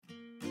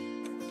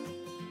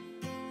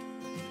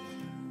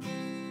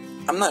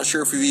I'm not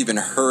sure if you've even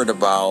heard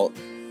about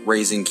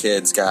Raising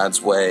Kids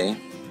God's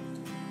Way,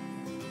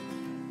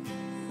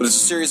 but it's a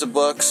series of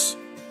books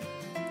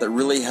that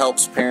really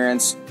helps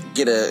parents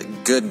get a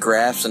good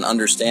grasp and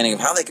understanding of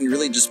how they can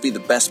really just be the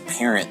best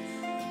parent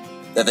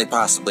that they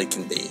possibly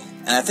can be.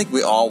 And I think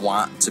we all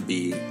want to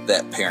be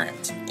that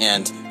parent.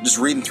 And just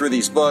reading through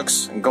these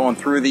books and going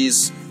through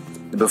these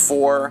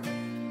before,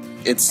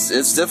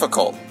 it's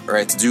difficult,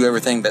 right, to do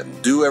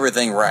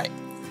everything right.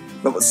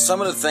 But with some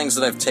of the things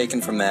that I've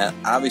taken from that,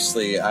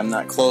 obviously I'm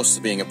not close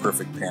to being a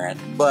perfect parent,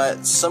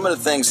 but some of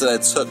the things that I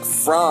took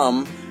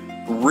from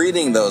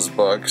reading those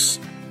books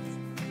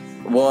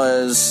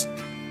was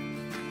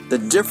the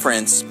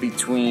difference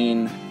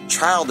between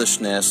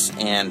childishness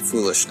and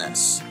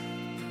foolishness.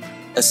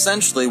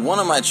 Essentially, one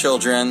of my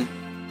children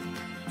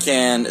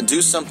can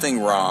do something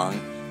wrong,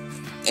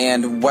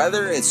 and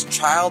whether it's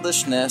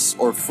childishness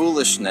or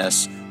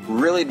foolishness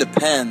really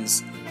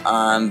depends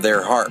on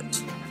their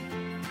heart.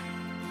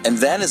 And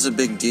that is a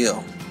big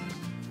deal.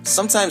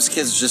 Sometimes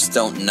kids just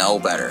don't know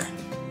better.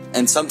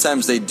 And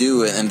sometimes they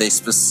do it and they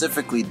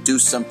specifically do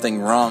something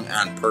wrong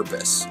on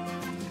purpose.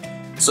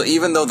 So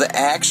even though the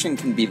action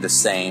can be the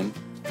same,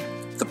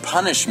 the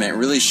punishment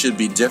really should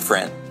be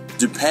different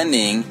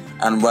depending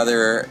on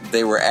whether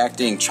they were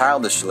acting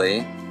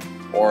childishly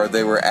or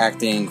they were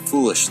acting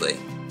foolishly.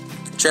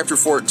 Chapter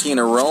 14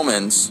 of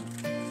Romans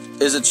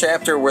is a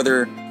chapter where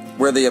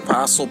the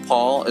Apostle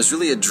Paul is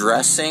really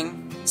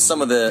addressing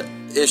some of the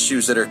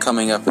issues that are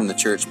coming up in the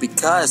church,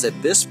 because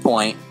at this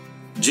point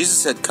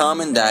Jesus had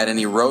come and died and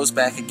he rose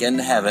back again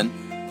to heaven,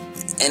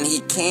 and he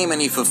came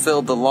and he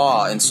fulfilled the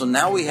law. And so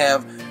now we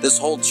have this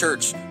whole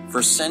church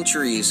for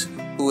centuries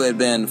who had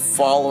been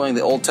following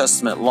the Old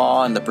Testament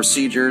law and the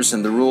procedures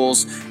and the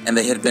rules, and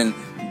they had been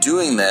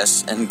doing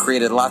this and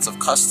created lots of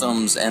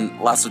customs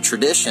and lots of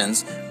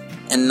traditions.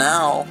 And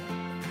now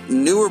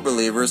newer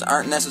believers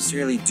aren't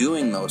necessarily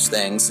doing those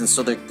things, and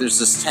so there's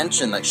this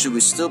tension, like, should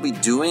we still be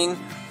doing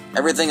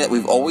everything that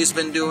we've always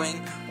been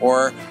doing,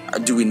 or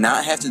do we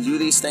not have to do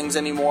these things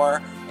anymore?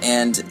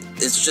 And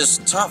it's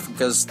just tough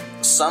because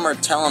some are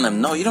telling them,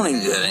 no, you don't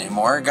need to do that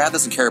anymore. God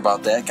doesn't care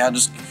about that. God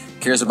just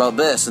cares about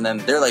this. And then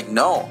they're like,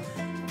 no,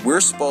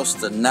 we're supposed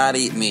to not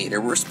eat meat,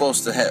 or we're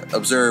supposed to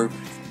observe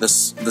the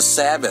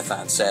Sabbath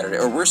on Saturday,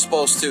 or we're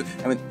supposed to,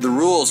 the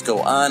rules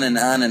go on and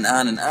on and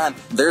on and on.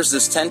 There's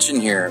this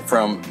tension here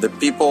from the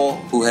people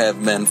who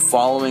have been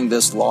following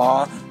this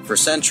law for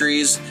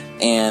centuries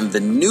and the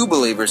new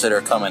believers that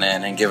are coming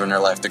in and giving their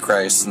life to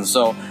Christ. And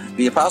so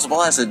the Apostle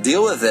Paul has to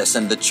deal with this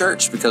in the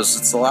church because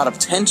it's a lot of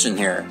tension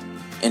here.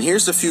 And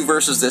here's a few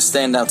verses that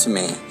stand out to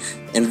me.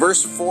 In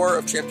verse 4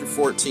 of chapter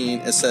 14,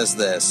 it says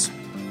this: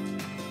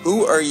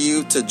 "Who are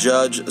you to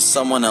judge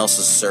someone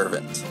else's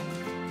servant?"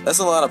 That's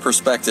a lot of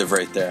perspective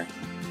right there.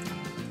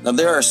 Now,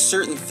 there are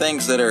certain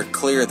things that are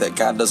clear that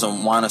God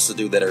doesn't want us to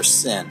do that are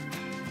sin.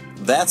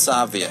 That's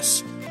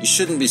obvious. You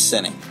shouldn't be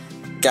sinning.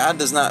 God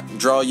does not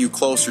draw you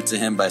closer to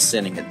Him by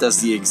sinning. It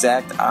does the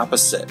exact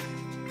opposite.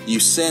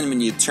 You sin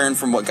when you turn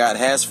from what God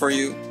has for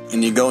you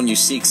and you go and you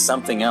seek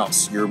something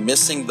else. You're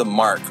missing the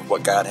mark of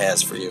what God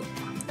has for you.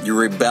 You're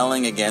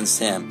rebelling against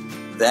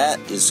Him. That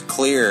is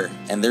clear,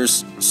 and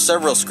there's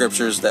several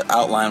scriptures that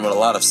outline what a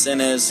lot of sin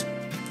is.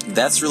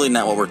 That's really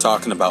not what we're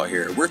talking about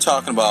here. We're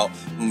talking about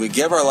when we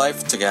give our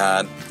life to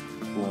God,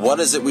 what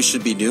is it we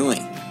should be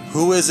doing?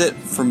 Who is it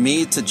for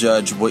me to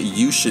judge what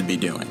you should be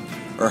doing,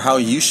 or how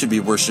you should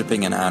be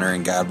worshiping and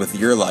honoring God with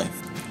your life?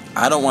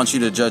 I don't want you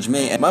to judge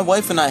me. And my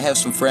wife and I have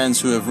some friends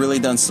who have really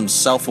done some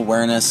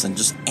self-awareness and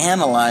just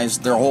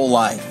analyzed their whole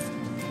life.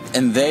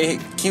 And they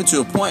came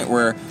to a point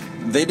where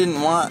they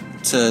didn't want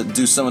to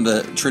do some of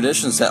the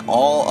traditions that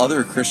all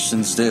other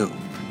Christians do.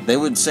 They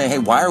would say, hey,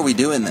 why are we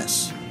doing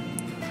this?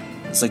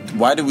 It's like,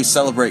 why do we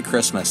celebrate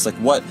Christmas? Like,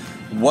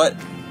 what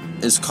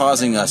is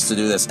causing us to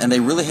do this? And they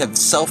really have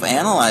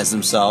self-analyzed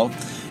themselves,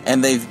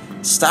 and they've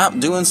stopped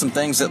doing some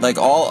things that like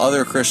all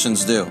other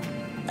Christians do.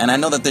 And I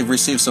know that they've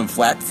received some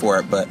flack for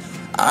it, but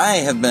I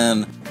have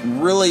been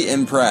really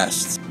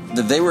impressed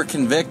that they were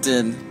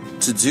convicted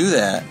to do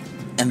that,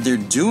 and they're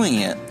doing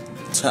it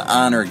to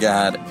honor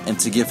God and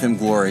to give Him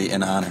glory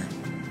and honor.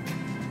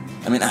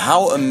 I mean,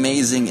 how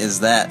amazing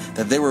is that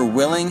they were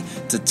willing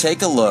to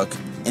take a look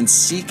and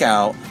seek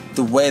out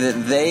the way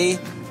that they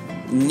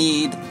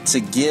need to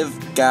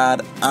give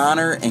God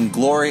honor and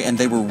glory, and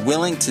they were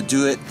willing to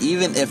do it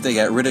even if they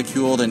got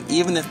ridiculed and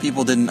even if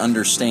people didn't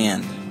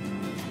understand.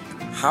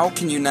 How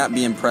can you not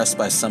be impressed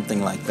by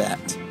something like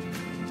that?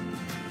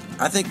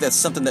 I think that's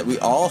something that we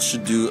all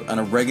should do on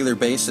a regular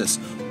basis.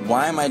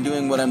 Why am I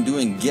doing what I'm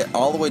doing? Get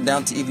all the way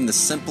down to even the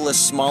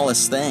simplest,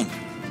 smallest thing.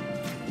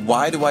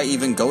 Why do I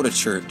even go to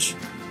church?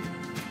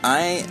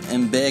 I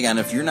am big on,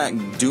 if you're not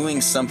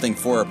doing something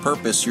for a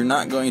purpose, you're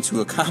not going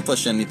to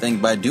accomplish anything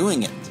by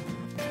doing it.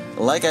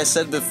 Like I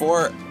said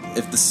before,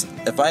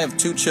 if I have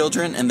two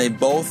children and they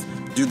both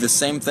do the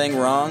same thing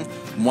wrong,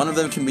 one of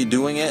them can be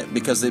doing it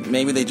because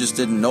maybe they just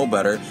didn't know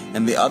better,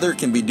 and the other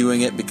can be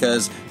doing it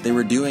because they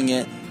were doing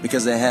it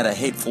because they had a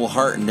hateful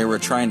heart and they were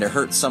trying to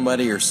hurt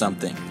somebody or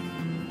something.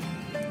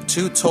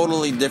 Two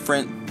totally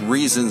different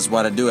reasons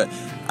why to do it.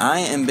 I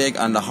am big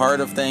on the heart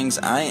of things.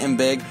 I am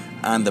big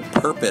on the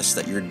purpose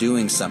that you're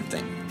doing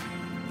something.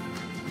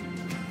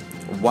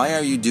 Why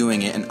are you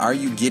doing it, and are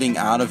you getting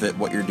out of it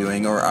what you're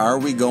doing, or are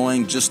we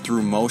going just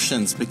through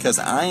motions? Because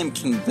I am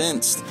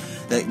convinced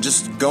that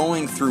just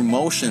going through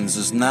motions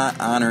is not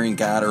honoring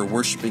God or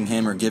worshiping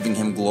Him or giving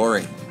Him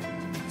glory.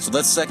 So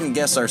let's second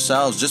guess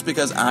ourselves. Just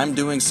because I'm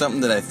doing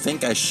something that I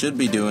think I should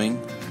be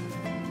doing,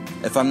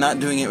 if I'm not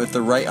doing it with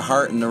the right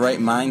heart and the right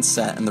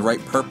mindset and the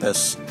right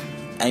purpose,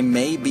 I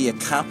may be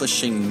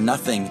accomplishing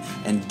nothing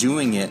and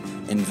doing it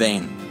in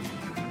vain.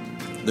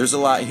 There's a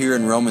lot here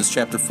in Romans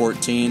chapter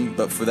 14,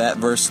 but for that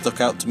verse stuck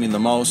out to me the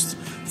most.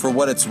 For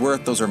what it's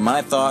worth, those are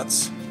my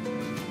thoughts.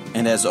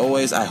 And as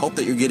always, I hope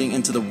that you're getting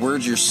into the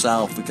Word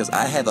yourself, because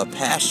I have a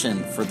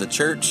passion for the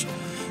church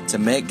to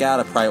make God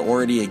a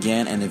priority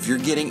again. And if you're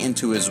getting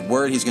into His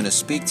Word, He's going to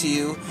speak to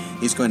you,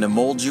 He's going to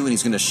mold you, and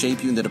He's going to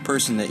shape you into the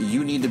person that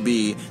you need to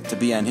be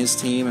on His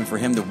team, and for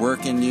Him to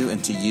work in you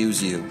and to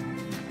use you.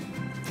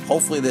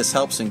 Hopefully this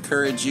helps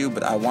encourage you,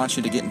 but I want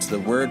you to get into the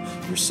Word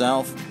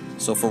yourself.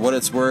 So for what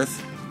it's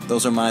worth,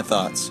 those are my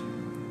thoughts.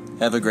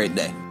 Have a great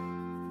day.